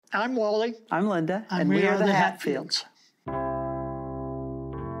I'm Wally. I'm Linda, and we are the Hatfields.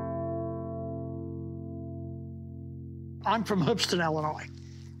 I'm from Hoopeston, Illinois.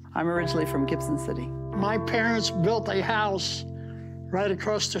 I'm originally from Gibson City. My parents built a house right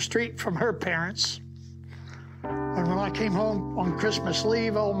across the street from her parents. And when I came home on Christmas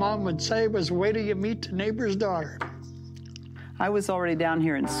Eve, all Mom would say was, "Wait till you meet the neighbor's daughter." I was already down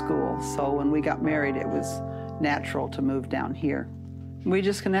here in school, so when we got married, it was natural to move down here. We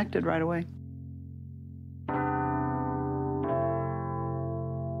just connected right away.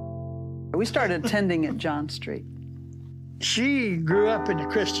 We started attending at John Street. She grew up in the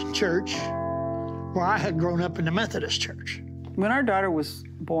Christian church, where I had grown up in the Methodist church. When our daughter was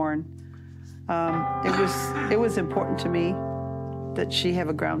born, it was important to me that she have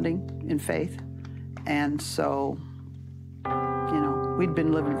a grounding in faith. And so, you know, we'd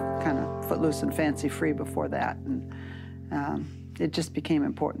been living kind of footloose and fancy-free before that. And it just became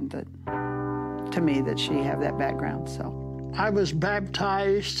important to me that she have that background, so. I was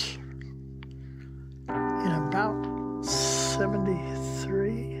baptized in about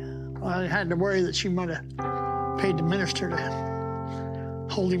 73. I had to worry that she might have paid the minister to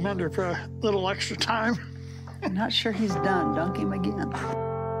hold him under for a little extra time. I'm not sure he's done. Dunk him again.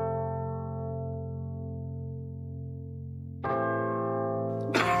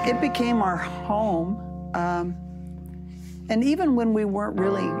 It became our home. And even when we weren't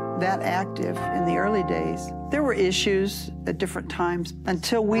really that active in the early days, there were issues at different times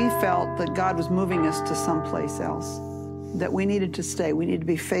until we felt that God was moving us to someplace else, that we needed to stay. We needed to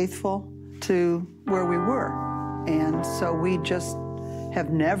be faithful to where we were. And so we just have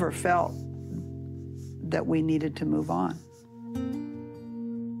never felt that we needed to move on.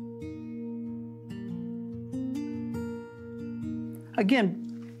 Again,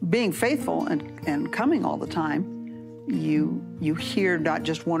 being faithful and coming all the time, you hear not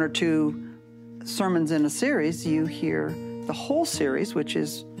just one or two sermons in a series, you hear the whole series, which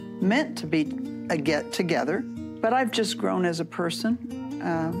is meant to be a get-together. But I've just grown as a person,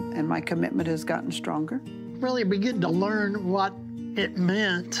 and my commitment has gotten stronger. Really began to learn what it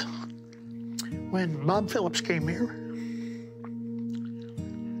meant when Bob Phillips came here.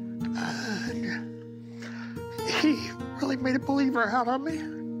 And he really made a believer out of me.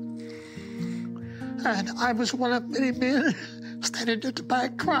 And I was one of many men standing at the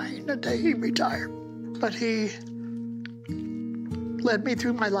back crying the day he retired. But he led me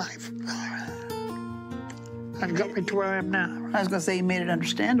through my life and got me to where I am now. I was going to say he made it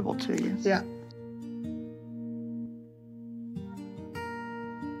understandable to you. Yeah.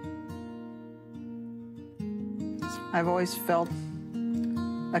 I've always felt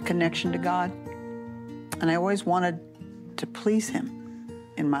a connection to God, and I always wanted to please Him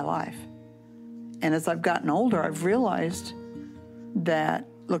in my life. And as I've gotten older, I've realized that,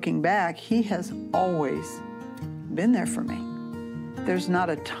 looking back, He has always been there for me. There's not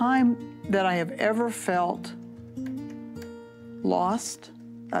a time that I have ever felt lost.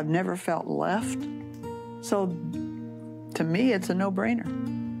 I've never felt left. So to me, it's a no-brainer.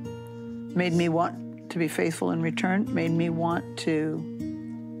 Made me want to be faithful in return, made me want to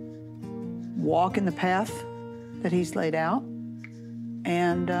walk in the path that He's laid out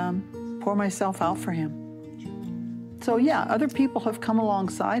and pour myself out for Him. So yeah, other people have come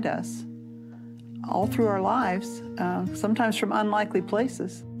alongside us all through our lives, sometimes from unlikely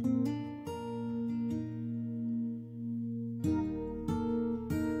places.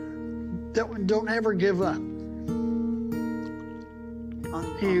 Don't ever give up.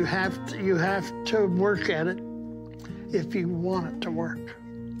 You have to work at it if you want it to work.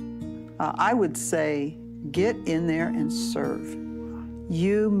 I would say get in there and serve.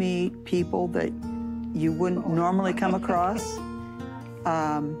 You meet people that you wouldn't normally come across.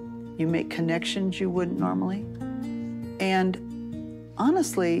 You make connections you wouldn't normally. And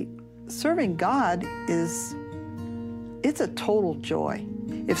honestly, serving God it's a total joy.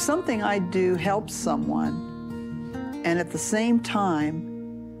 If something I do helps someone and at the same time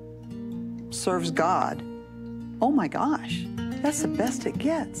serves God, oh my gosh, that's the best it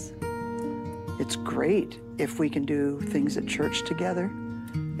gets. It's great if we can do things at church together,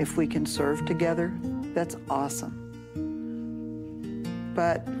 if we can serve together, that's awesome.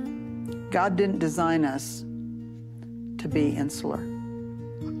 But God didn't design us to be insular.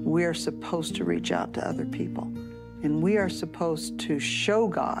 We are supposed to reach out to other people, and we are supposed to show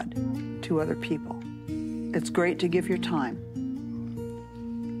God to other people. It's great to give your time,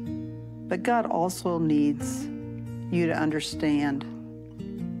 but God also needs you to understand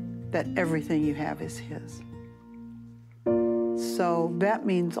that everything you have is His. So that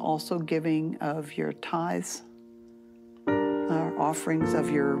means also giving of your tithes, or offerings of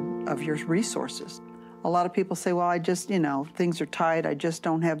your resources. A lot of people say, well, I just, things are tight. I just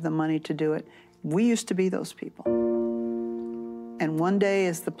don't have the money to do it. We used to be those people. And one day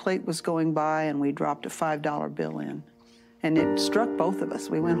as the plate was going by and we dropped a $5 bill in, and it struck both of us.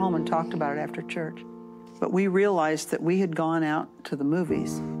 We went home and talked about it after church. But we realized that we had gone out to the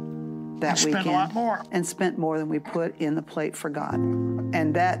movies that weekend. Spent a lot more. And spent more than we put in the plate for God.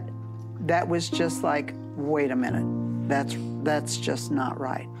 And that was just like, wait a minute, that's just not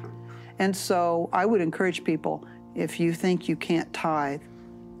right. And so I would encourage people, if you think you can't tithe,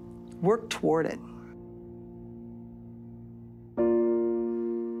 work toward it.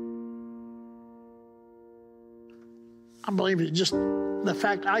 I believe it's just the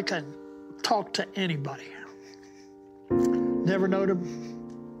fact I can talk to anybody. Never known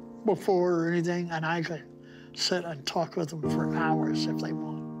them before or anything, and I could sit and talk with them for hours if they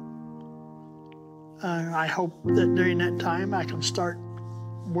want. I hope that during that time I can start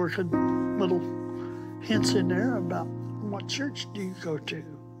working little hints in there about what church do you go to?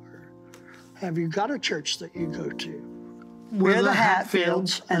 Or have you got a church that you go to? We're the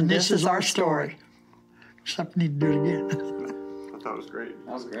Hatfields, and this is our story. Except I need to do it again. I thought it was great.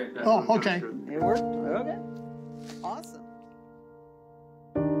 That was great. Oh, okay. It worked? Okay. Awesome.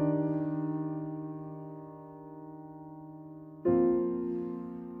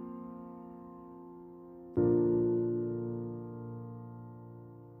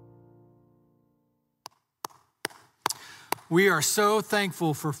 We are so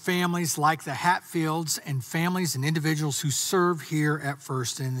thankful for families like the Hatfields and families and individuals who serve here at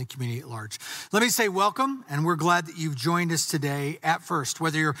First and in the community at large. Let me say welcome, and we're glad that you've joined us today at First.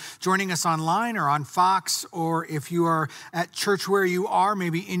 Whether you're joining us online or on Fox, or if you are at church where you are,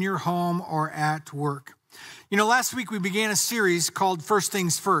 maybe in your home or at work. You know, last week we began a series called First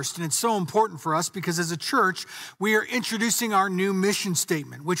Things First, and it's so important for us because as a church, we are introducing our new mission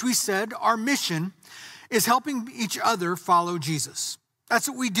statement, which we said our mission is helping each other follow Jesus. That's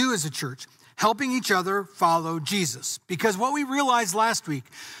what we do as a church, helping each other follow Jesus. Because what we realized last week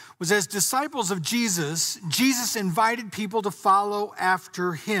was as disciples of Jesus, Jesus invited people to follow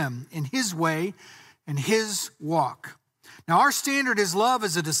after him in his way and his walk. Now, our standard is love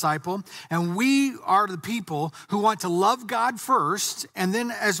as a disciple, and we are the people who want to love God first and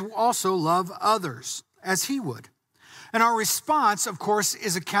then as also love others as he would. And our response, of course,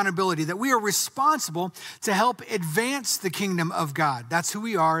 is accountability, that we are responsible to help advance the kingdom of God. That's who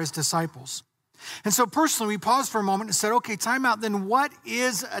we are as disciples. And so personally, we paused for a moment and said, okay, time out, then what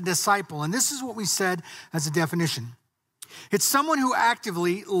is a disciple? And this is what we said as a definition. It's someone who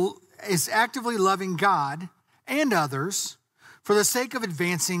is actively loving God and others for the sake of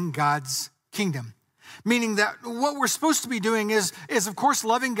advancing God's kingdom. Meaning that what we're supposed to be doing is of course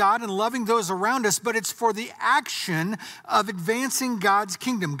loving God and loving those around us, but it's for the action of advancing God's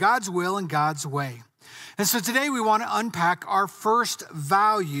kingdom, God's will and God's way. And so today we want to unpack our first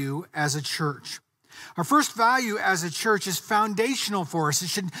value as a church. Our first value as a church is foundational for us.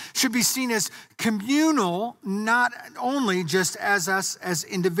 It should be seen as communal, not only just as us as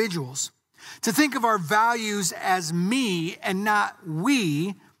individuals. To think of our values as me and not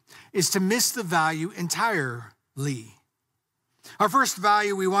we is to miss the value entirely. Our first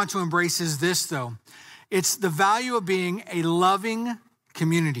value we want to embrace is this, though. It's the value of being a loving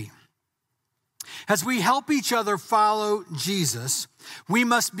community. As we help each other follow Jesus, we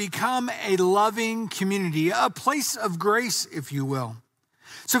must become a loving community, a place of grace, if you will.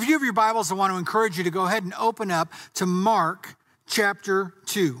 So if you have your Bibles, I want to encourage you to go ahead and open up to Mark chapter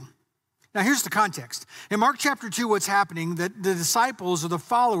 2. Now, here's the context. In Mark chapter 2, what's happening, that the disciples or the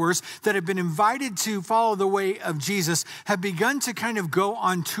followers that have been invited to follow the way of Jesus have begun to kind of go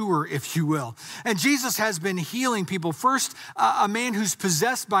on tour, if you will. And Jesus has been healing people. First, a man who's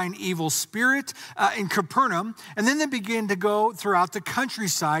possessed by an evil spirit in Capernaum, and then they begin to go throughout the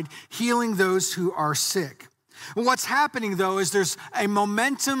countryside healing those who are sick. What's happening, though, is there's a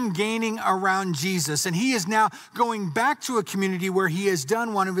momentum gaining around Jesus, and he is now going back to a community where he has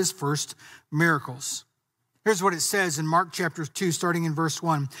done one of his first miracles. Here's what it says in Mark chapter 2, starting in verse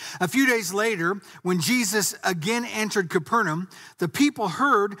 1. A few days later, when Jesus again entered Capernaum, the people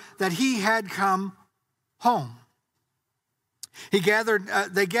heard that he had come home. They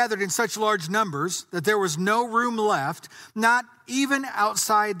gathered in such large numbers that there was no room left, not even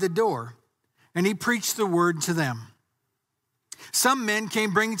outside the door. And he preached the word to them. Some men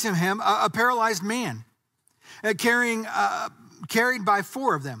came bringing to him a paralyzed man, carried by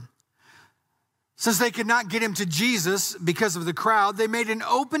 4 of them. Since they could not get him to Jesus because of the crowd, they made an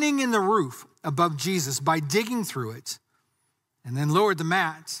opening in the roof above Jesus by digging through it, and then lowered the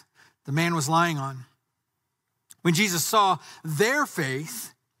mat the man was lying on. When Jesus saw their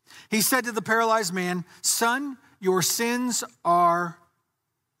faith, he said to the paralyzed man, "Son, your sins are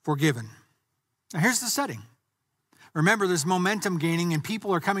forgiven." Now here's the setting. Remember, there's momentum gaining and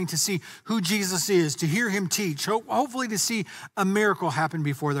people are coming to see who Jesus is, to hear him teach, hopefully to see a miracle happen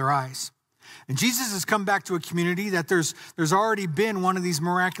before their eyes. And Jesus has come back to a community that there's already been one of these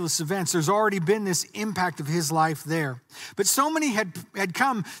miraculous events. There's already been this impact of his life there. But so many had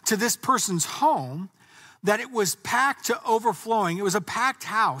come to this person's home that it was packed to overflowing. It was a packed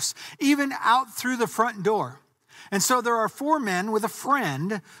house, even out through the front door. And so there are 4 men with a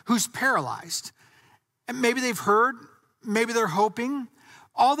friend who's paralyzed. And maybe they've heard, maybe they're hoping.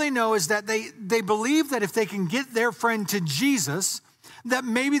 All they know is that they believe that if they can get their friend to Jesus, that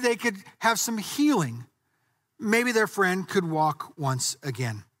maybe they could have some healing. Maybe their friend could walk once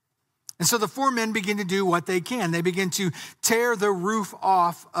again. And so the 4 men begin to do what they can. They begin to tear the roof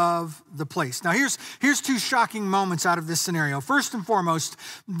off of the place. Now here's 2 shocking moments out of this scenario. First and foremost,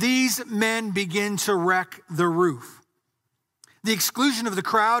 these men begin to wreck the roof. The exclusion of the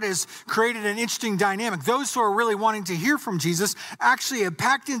crowd has created an interesting dynamic. Those who are really wanting to hear from Jesus actually have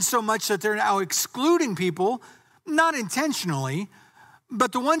packed in so much that they're now excluding people, not intentionally,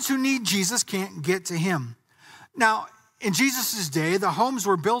 but the ones who need Jesus can't get to him. Now, in Jesus' day, the homes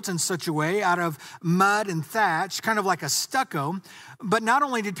were built in such a way out of mud and thatch, kind of like a stucco. But not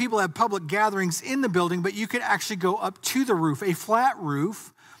only did people have public gatherings in the building, but you could actually go up to the roof, a flat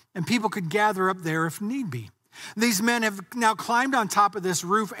roof, and people could gather up there if need be. These men have now climbed on top of this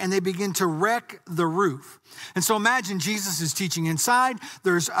roof and they begin to wreck the roof. And so imagine Jesus is teaching inside.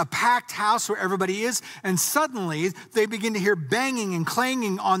 There's a packed house where everybody is. And suddenly they begin to hear banging and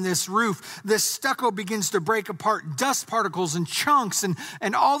clanging on this roof. This stucco begins to break apart, dust particles and chunks,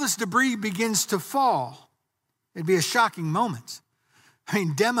 and all this debris begins to fall. It'd be a shocking moment. I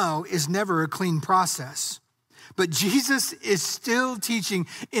mean, demo is never a clean process. But Jesus is still teaching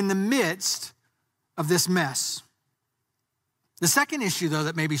in the midst of this mess. The second issue, though,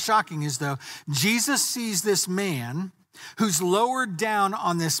 that may be shocking is, though, Jesus sees this man who's lowered down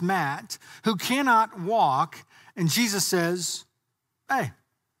on this mat, who cannot walk, and Jesus says, "Hey,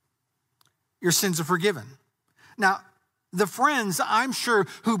 your sins are forgiven." Now, the friends, I'm sure,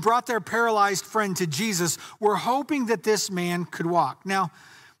 who brought their paralyzed friend to Jesus were hoping that this man could walk. Now,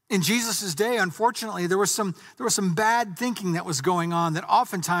 in Jesus' day, unfortunately, there was some bad thinking that was going on, that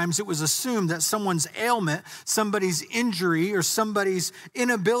oftentimes it was assumed that someone's ailment, somebody's injury, or somebody's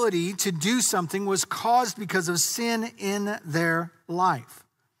inability to do something was caused because of sin in their life.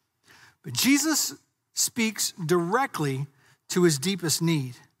 But Jesus speaks directly to his deepest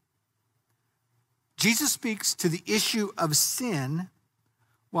need. Jesus speaks to the issue of sin,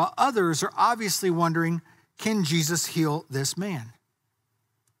 while others are obviously wondering, can Jesus heal this man?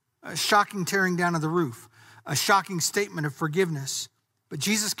 A shocking tearing down of the roof, a shocking statement of forgiveness. But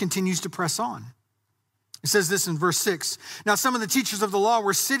Jesus continues to press on. It says this in verse 6. Now, some of the teachers of the law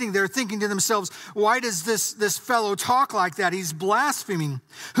were sitting there thinking to themselves, why does this fellow talk like that? He's blaspheming.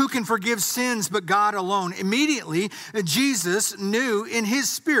 Who can forgive sins but God alone? Immediately, Jesus knew in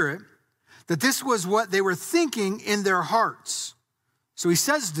his spirit that this was what they were thinking in their hearts. So he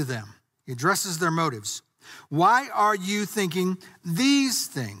says to them, he addresses their motives. Why are you thinking these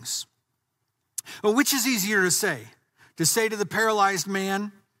things? Well, which is easier to say? To say to the paralyzed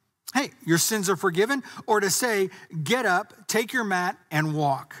man, hey, your sins are forgiven, or to say, get up, take your mat, and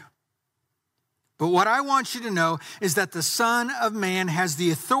walk? But what I want you to know is that the Son of Man has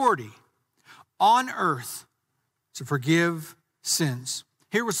the authority on earth to forgive sins.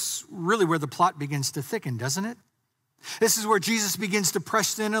 Here was really where the plot begins to thicken, doesn't it? This is where Jesus begins to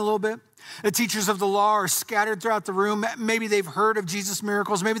press in a little bit. The teachers of the law are scattered throughout the room. Maybe they've heard of Jesus'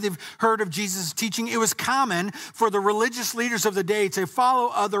 miracles. Maybe they've heard of Jesus' teaching. It was common for the religious leaders of the day to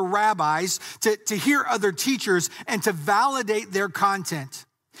follow other rabbis, to hear other teachers, and to validate their content.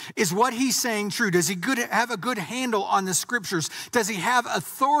 Is what he's saying true? Does he have a good handle on the scriptures? Does he have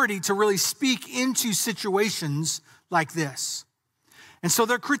authority to really speak into situations like this? And so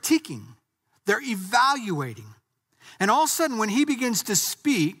they're critiquing. They're evaluating. And all of a sudden, when he begins to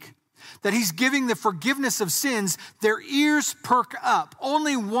speak that he's giving the forgiveness of sins, their ears perk up.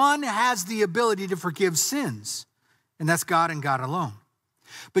 Only one has the ability to forgive sins, and that's God and God alone.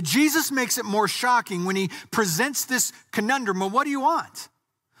 But Jesus makes it more shocking when he presents this conundrum. Well, what do you want?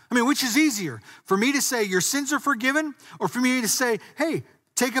 I mean, which is easier? For me to say your sins are forgiven, or for me to say, hey,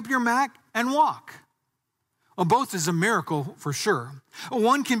 take up your mat and walk? Well, both is a miracle for sure.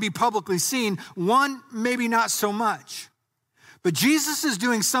 One can be publicly seen, one maybe not so much. But Jesus is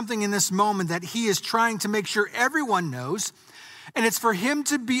doing something in this moment that he is trying to make sure everyone knows, And it's for him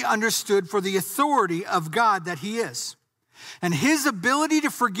to be understood for the authority of God that he is. And his ability to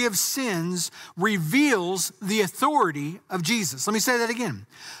forgive sins reveals the authority of Jesus. Let me say that again.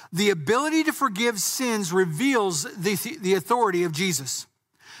 The ability to forgive sins reveals the authority of Jesus.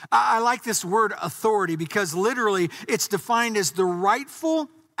 I like this word authority because literally it's defined as the rightful,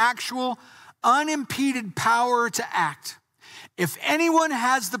 actual, unimpeded power to act. If anyone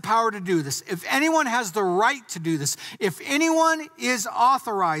has the power to do this, if anyone has the right to do this, if anyone is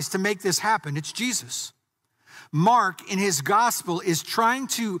authorized to make this happen, it's Jesus. Mark, in his gospel, is trying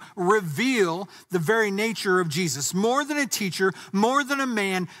to reveal the very nature of Jesus. More than a teacher, more than a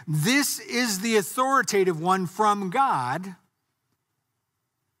man, this is the authoritative one from God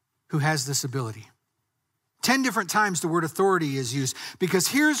who has this ability. 10 different times the word authority is used because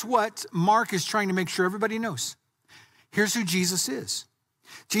here's what Mark is trying to make sure everybody knows. Here's who Jesus is.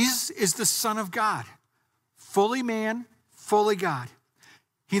 Jesus is the Son of God, fully man, fully God.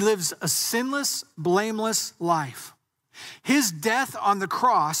 He lives a sinless, blameless life. His death on the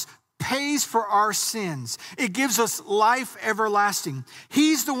cross pays for our sins. It gives us life everlasting.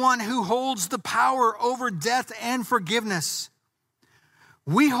 He's the one who holds the power over death and forgiveness.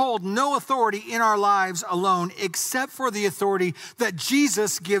 We hold no authority in our lives alone except for the authority that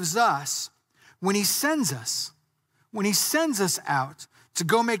Jesus gives us when he sends us. When he sends us out to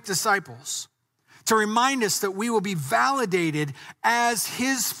go make disciples, to remind us that we will be validated as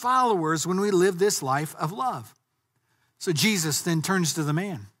his followers when we live this life of love. So Jesus then turns to the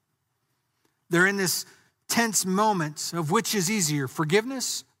man. They're in this tense moment of which is easier,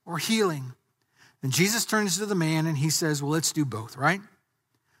 forgiveness or healing. And Jesus turns to the man and he says, well, let's do both, right?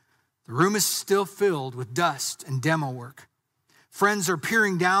 The room is still filled with dust and demo work. Friends are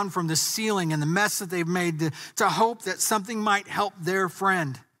peering down from the ceiling and the mess that they've made to hope that something might help their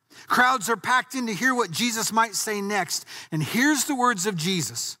friend. Crowds are packed in to hear what Jesus might say next. And here's the words of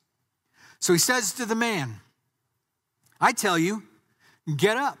Jesus. So he says to the man, I tell you,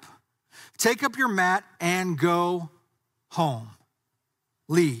 get up, take up your mat and go home.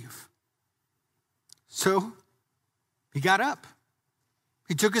 Leave. So he got up.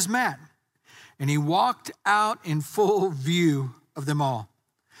 He took his mat and he walked out in full view of them all.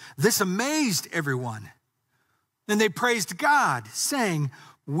 This amazed everyone. Then they praised God, saying,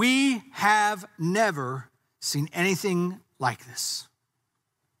 we have never seen anything like this.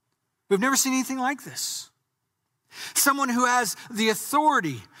 We've never seen anything like this. Someone who has the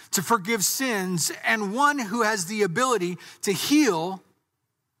authority to forgive sins and one who has the ability to heal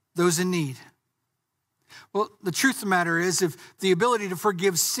those in need. Well, the truth of the matter is, if the ability to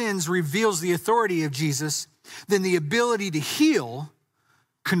forgive sins reveals the authority of Jesus, then the ability to heal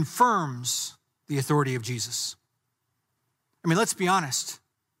confirms the authority of Jesus. I mean, let's be honest.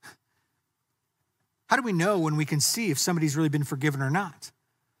 How do we know when we can see if somebody's really been forgiven or not?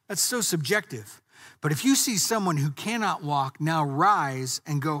 That's so subjective. But if you see someone who cannot walk now rise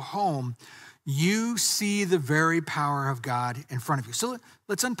and go home, you see the very power of God in front of you. So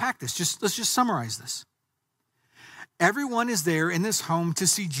let's unpack this. Let's just summarize this. Everyone is there in this home to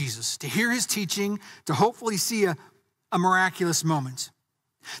see Jesus, to hear his teaching, to hopefully see a miraculous moment.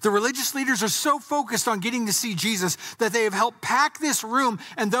 The religious leaders are so focused on getting to see Jesus that they have helped pack this room,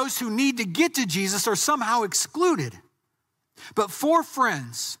 and those who need to get to Jesus are somehow excluded. But four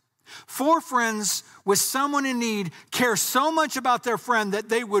friends with someone in need care so much about their friend that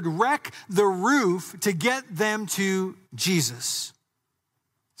they would wreck the roof to get them to Jesus.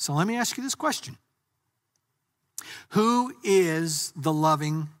 So let me ask you this question. Who is the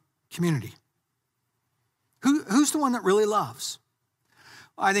loving community? Who's the one that really loves?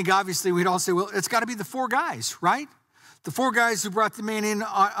 I think obviously we'd all say, well, it's got to be the four guys, right? The four guys who brought the man in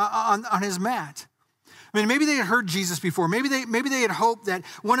on his mat. I mean, maybe they had heard Jesus before. Maybe they had hoped that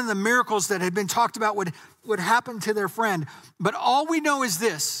one of the miracles that had been talked about would happen to their friend. But all we know is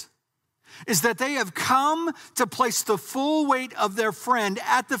this, is that they have come to place the full weight of their friend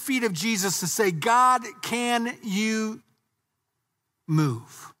at the feet of Jesus to say, God, can you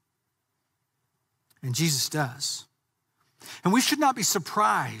move? And Jesus does. And we should not be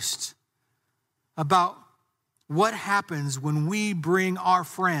surprised about what happens when we bring our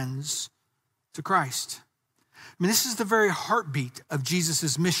friends to Christ. I mean, this is the very heartbeat of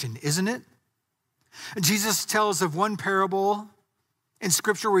Jesus' mission, isn't it? Jesus tells of one parable in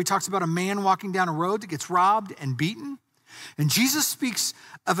Scripture where he talks about a man walking down a road that gets robbed and beaten. And Jesus speaks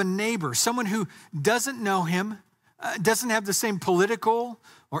of a neighbor, someone who doesn't know him, doesn't have the same political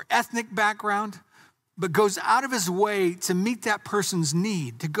or ethnic background, but goes out of his way to meet that person's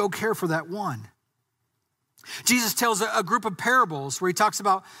need, to go care for that one. Jesus tells a group of parables where he talks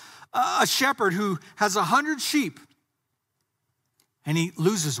about a shepherd who has 100 sheep. and he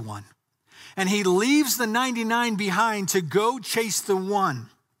loses one. And he leaves the 99 behind to go chase the one.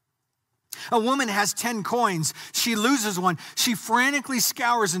 A woman has 10 coins. She loses one. She frantically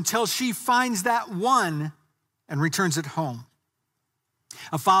scours until she finds that one and returns it home.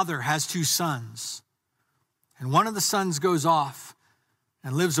 A father has 2 sons, and one of the sons goes off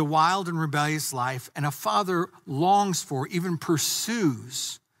and lives a wild and rebellious life, and a father longs for, even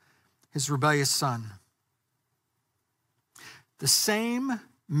pursues, his rebellious son. The same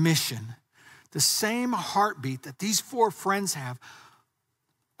mission, the same heartbeat that these 4 friends have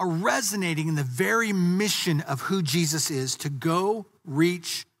are resonating in the very mission of who Jesus is, to go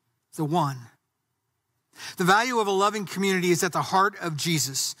reach the one. The value of a loving community is at the heart of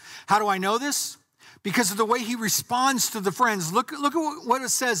Jesus. How do I know this? Because of the way he responds to the friends. Look at what it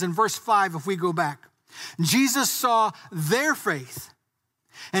says in verse 5 if we go back. Jesus saw their faith,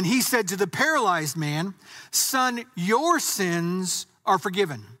 and he said to the paralyzed man, "Son, your sins are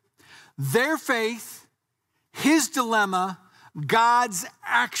forgiven." Their faith, his dilemma, God's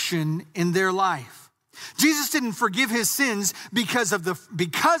action in their life. Jesus didn't forgive his sins because of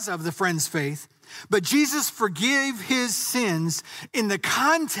the friend's faith, but Jesus forgave his sins in the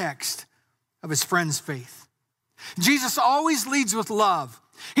context of his friend's faith. Jesus always leads with love.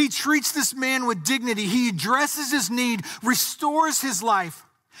 He treats this man with dignity. He addresses his need, restores his life.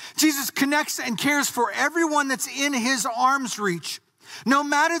 Jesus connects and cares for everyone that's in his arm's reach, no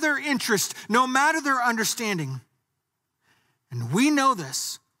matter their interest, no matter their understanding. And we know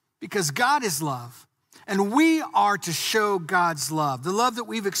this because God is love, and we are to show God's love, the love that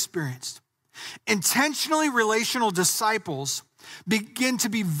we've experienced. Intentionally relational disciples begin to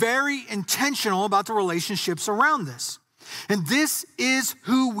be very intentional about the relationships around this. And this is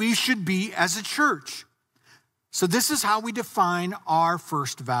who we should be as a church. So this is how we define our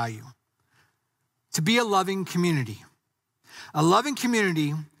first value: to be a loving community. A loving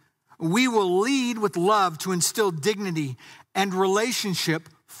community, we will lead with love to instill dignity and relationship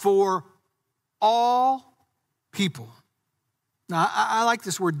for all people. Now, I like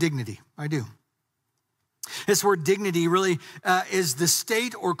this word dignity. I do. This word dignity really is the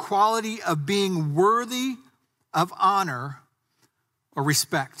state or quality of being worthy of honor or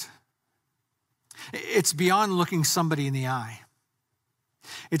respect. It's beyond looking somebody in the eye.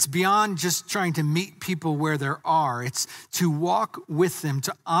 It's beyond just trying to meet people where they are. It's to walk with them,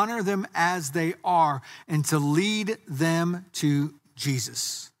 to honor them as they are, and to lead them to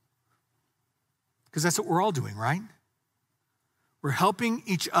Jesus. Because that's what we're all doing, right? We're helping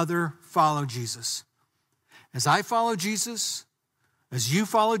each other follow Jesus. As I follow Jesus, as you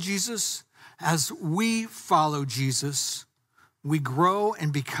follow Jesus, as we follow Jesus, we grow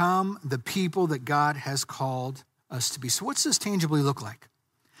and become the people that God has called us to be. So what's this tangibly look like?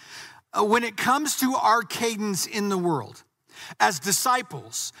 When it comes to our cadence in the world, as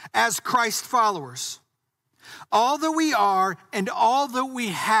disciples, as Christ followers, all that we are and all that we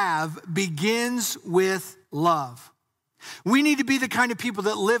have begins with love. We need to be the kind of people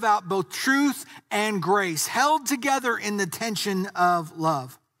that live out both truth and grace, held together in the tension of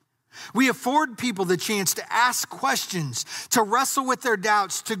love. We afford people the chance to ask questions, to wrestle with their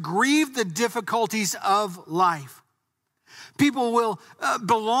doubts, to grieve the difficulties of life. People will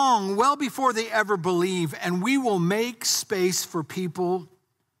belong well before they ever believe, and we will make space for people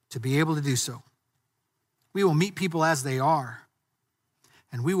to be able to do so. We will meet people as they are,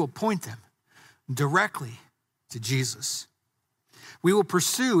 and we will point them directly to Jesus. We will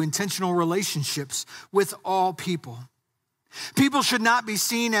pursue intentional relationships with all people. People should not be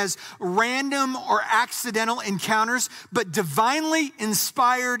seen as random or accidental encounters, but divinely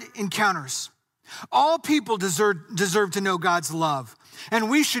inspired encounters. All people deserve to know God's love, and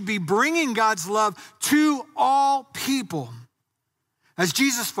we should be bringing God's love to all people. As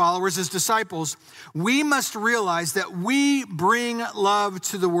Jesus followers, as disciples, we must realize that we bring love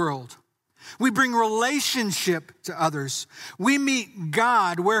to the world. We bring relationship to others. We meet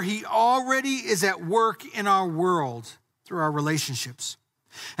God where he already is at work in our world through our relationships.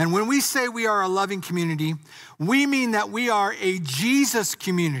 And when we say we are a loving community, we mean that we are a Jesus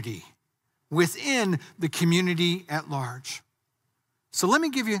community within the community at large. So let me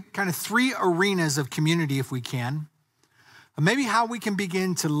give you kind of 3 arenas of community, if we can. Maybe how we can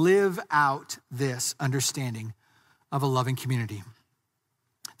begin to live out this understanding of a loving community.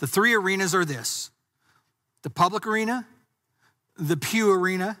 The 3 arenas are this: the public arena, the pew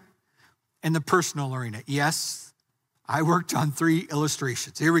arena, and the personal arena. Yes, I worked on 3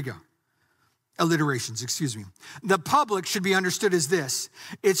 illustrations. Here we go. Alliterations, excuse me. The public should be understood as this: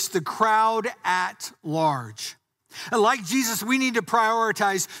 it's the crowd at large. And like Jesus, we need to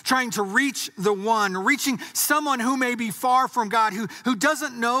prioritize trying to reach the one, reaching someone who may be far from God, who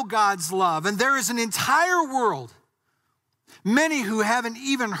doesn't know God's love. And there is an entire world, many who haven't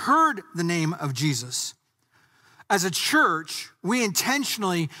even heard the name of Jesus. As a church, we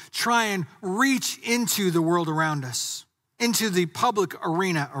intentionally try and reach into the world around us, into the public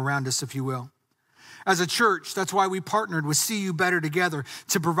arena around us, if you will. As a church, that's why we partnered with See You Better Together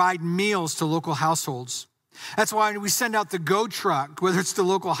to provide meals to local households. That's why we send out the Go Truck, whether it's to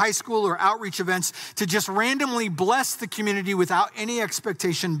local high school or outreach events, to just randomly bless the community without any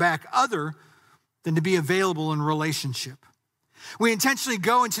expectation back other than to be available in relationship. We intentionally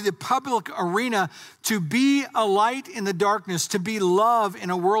go into the public arena to be a light in the darkness, to be love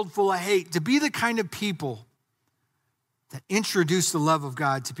in a world full of hate, to be the kind of people that introduce the love of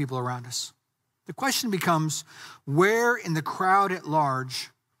God to people around us. The question becomes, where in the crowd at large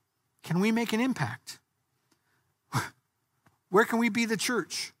can we make an impact? Where can we be the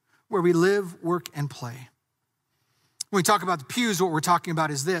church where we live, work, and play? When we talk about the pews, what we're talking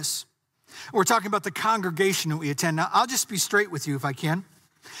about is this. We're talking about the congregation that we attend. Now, I'll just be straight with you if I can.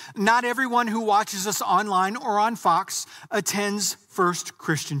 Not everyone who watches us online or on Fox attends First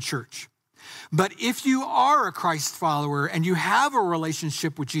Christian Church. But if you are a Christ follower and you have a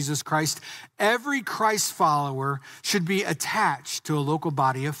relationship with Jesus Christ, every Christ follower should be attached to a local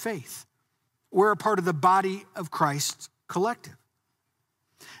body of faith. We're a part of the body of Christ collective.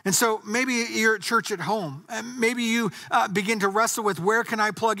 And so maybe you're at church at home. Maybe you begin to wrestle with where can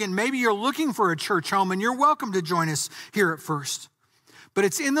I plug in? Maybe you're looking for a church home and you're welcome to join us here at First. But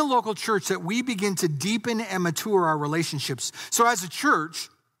it's in the local church that we begin to deepen and mature our relationships. So as a church,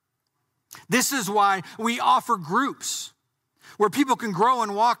 this is why we offer groups where people can grow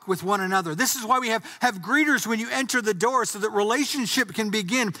and walk with one another. This is why we have greeters when you enter the door so that relationship can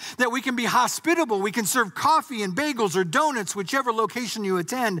begin, that we can be hospitable. We can serve coffee and bagels or donuts, whichever location you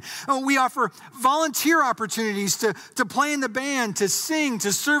attend. We offer volunteer opportunities to play in the band, to sing,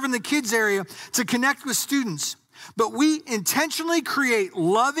 to serve in the kids area, to connect with students. But we intentionally create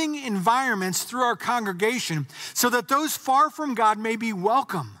loving environments through our congregation so that those far from God may be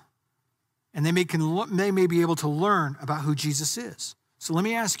welcome. And they may be able to learn about who Jesus is. So let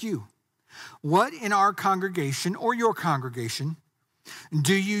me ask you, what in our congregation or your congregation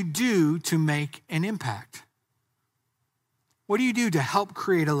do you do to make an impact? What do you do to help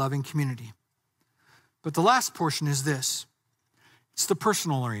create a loving community? But the last portion is this. It's the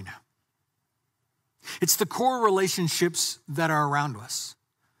personal arena. It's the core relationships that are around us.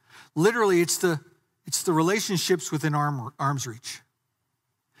 Literally, it's the relationships within arm's reach.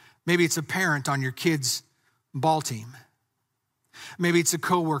 Maybe it's a parent on your kid's ball team. Maybe it's a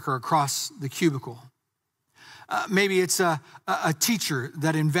coworker across the cubicle. Maybe it's a teacher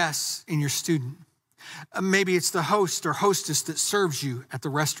that invests in your student. Maybe it's the host or hostess that serves you at the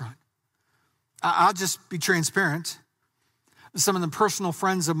restaurant. I'll just be transparent. Some of the personal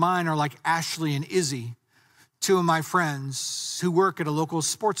friends of mine are like Ashley and Izzy, two of my friends who work at a local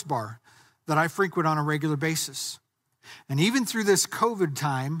sports bar that I frequent on a regular basis. And even through this COVID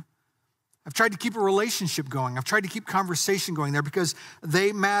time, I've tried to keep a relationship going. I've tried to keep conversation going there because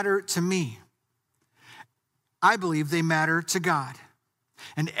they matter to me. I believe they matter to God.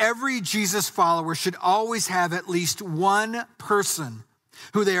 And every Jesus follower should always have at least one person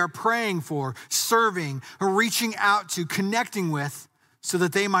who they are praying for, serving, or reaching out to, connecting with, so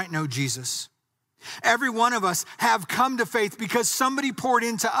that they might know Jesus. Every one of us have come to faith because somebody poured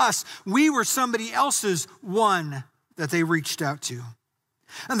into us. We were somebody else's one that they reached out to.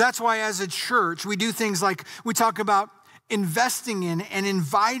 And that's why as a church, we do things like we talk about investing in and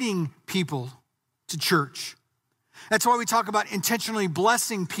inviting people to church. That's why we talk about intentionally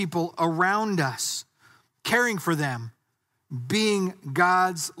blessing people around us, caring for them, being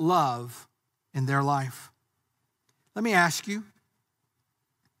God's love in their life. Let me ask you,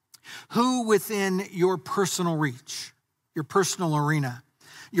 who within your personal reach, your personal arena,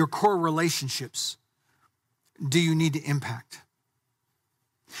 your core relationships, do you need to impact?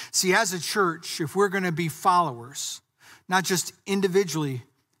 See, as a church, if we're going to be followers, not just individually,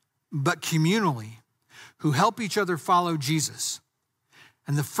 but communally, who help each other follow Jesus,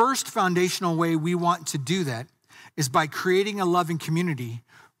 and the first foundational way we want to do that is by creating a loving community,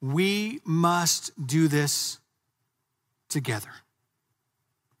 we must do this together.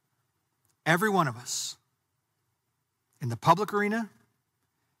 Every one of us, in the public arena,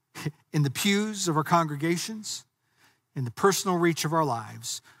 in the pews of our congregations, in the personal reach of our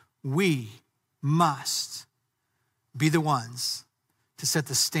lives, we must be the ones to set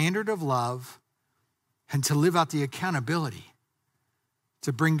the standard of love and to live out the accountability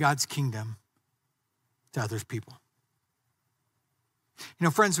to bring God's kingdom to other people. You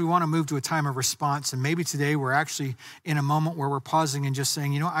know, friends, we want to move to a time of response, and maybe today we're actually in a moment where we're pausing and just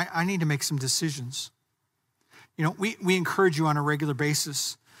saying, you know, I need to make some decisions. You know, we encourage you on a regular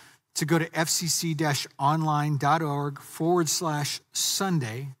basis to go to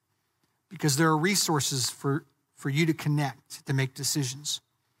fcc-online.org/Sunday, because there are resources for you to connect, to make decisions.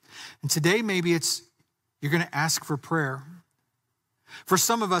 And today, maybe you're going to ask for prayer. For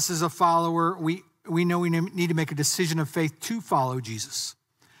some of us as a follower, we know we need to make a decision of faith to follow Jesus.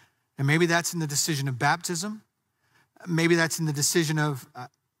 And maybe that's in the decision of baptism. Maybe that's in the decision of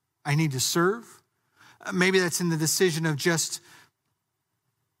I need to serve. Maybe that's in the decision of just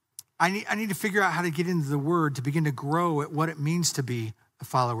I need to figure out how to get into the Word to begin to grow at what it means to be a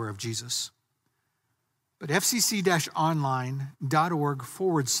follower of Jesus. But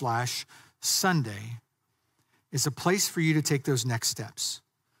fcc-online.org/Sunday is a place for you to take those next steps,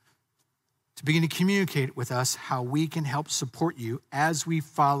 to begin to communicate with us how we can help support you as we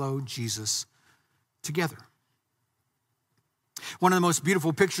follow Jesus together. One of the most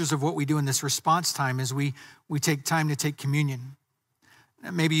beautiful pictures of what we do in this response time is we take time to take communion.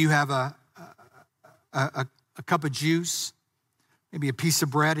 Maybe you have a cup of juice, maybe a piece of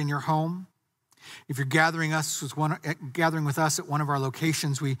bread in your home. If you're gathering with us at one of our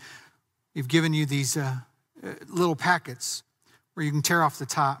locations, we've given you these little packets where you can tear off the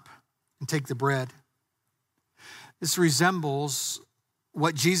top and take the bread. This resembles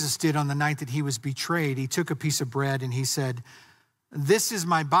what Jesus did on the night that he was betrayed. He took a piece of bread and he said, "This is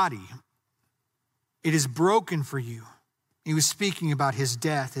my body. It is broken for you." He was speaking about his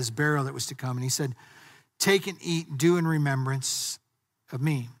death, his burial that was to come. And he said, "Take and eat, do in remembrance of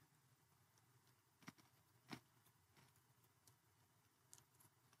me."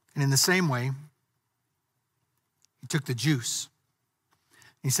 And in the same way, he took the juice.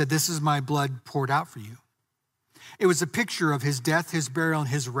 He said, "This is my blood poured out for you." It was a picture of his death, his burial, and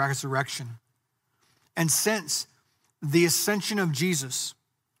his resurrection. And since the ascension of Jesus,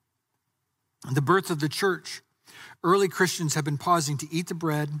 the birth of the church, early Christians have been pausing to eat the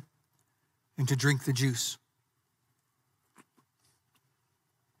bread and to drink the juice.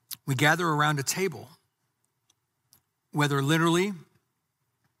 We gather around a table, whether literally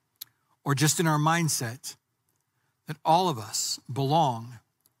or just in our mindset, that all of us belong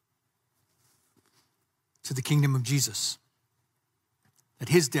to the kingdom of Jesus. That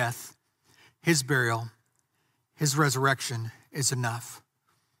his death, his burial, his resurrection is enough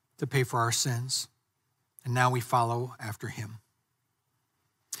to pay for our sins. And now we follow after him.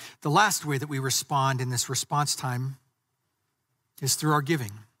 The last way that we respond in this response time is through our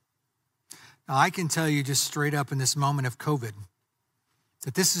giving. Now, I can tell you just straight up in this moment of COVID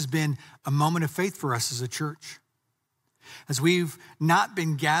that this has been a moment of faith for us as a church. As we've not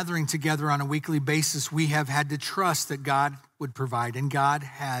been gathering together on a weekly basis, we have had to trust that God would provide, and God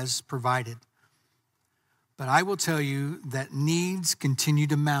has provided. But I will tell you that needs continue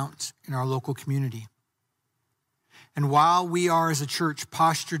to mount in our local community. And while we are as a church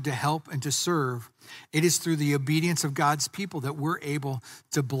postured to help and to serve, it is through the obedience of God's people that we're able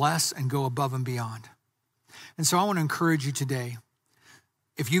to bless and go above and beyond. And so I want to encourage you today,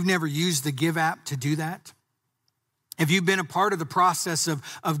 if you've never used the Give app to do that, if you've been a part of the process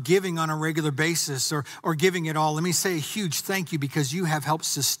of giving on a regular basis or giving it all, let me say a huge thank you, because you have helped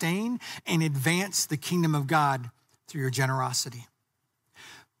sustain and advance the kingdom of God through your generosity.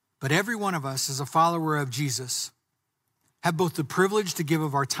 But every one of us as a follower of Jesus have both the privilege to give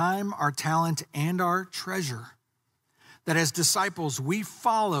of our time, our talent, and our treasure. That as disciples, we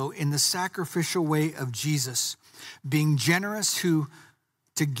follow in the sacrificial way of Jesus, being generous to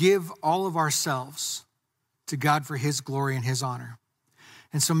give all of ourselves to God for his glory and his honor.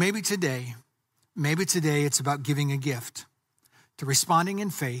 And so maybe today it's about giving a gift, to responding in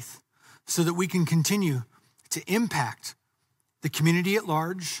faith so that we can continue to impact the community at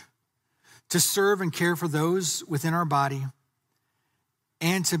large, to serve and care for those within our body,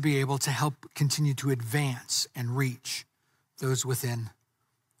 and to be able to help continue to advance and reach those within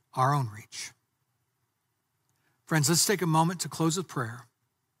our own reach. Friends, let's take a moment to close with prayer,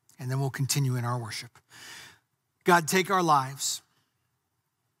 and then we'll continue in our worship. God, take our lives.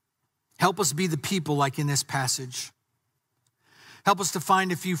 Help us be the people like in this passage. Help us to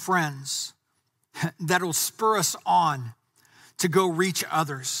find a few friends that will spur us on to go reach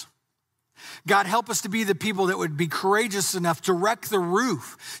others. God, help us to be the people that would be courageous enough to wreck the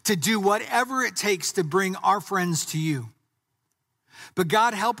roof, to do whatever it takes to bring our friends to you. But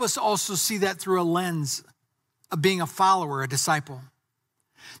God, help us also see that through a lens of being a follower, a disciple.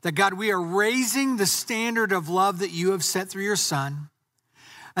 That God, we are raising the standard of love that you have set through your Son.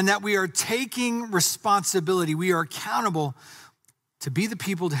 and that we are taking responsibility. We are accountable to be the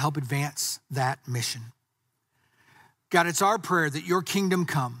people to help advance that mission. God, it's our prayer that your kingdom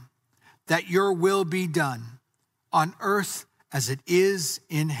come, that your will be done on earth as it is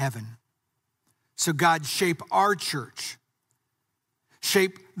in heaven. So God, shape our church,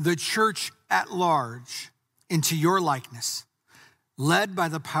 shape the church at large into your likeness, led by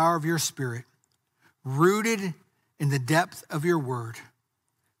the power of your Spirit, rooted in the depth of your word,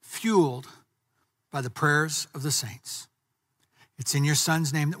 fueled by the prayers of the saints. It's in your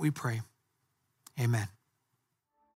Son's name that we pray. Amen.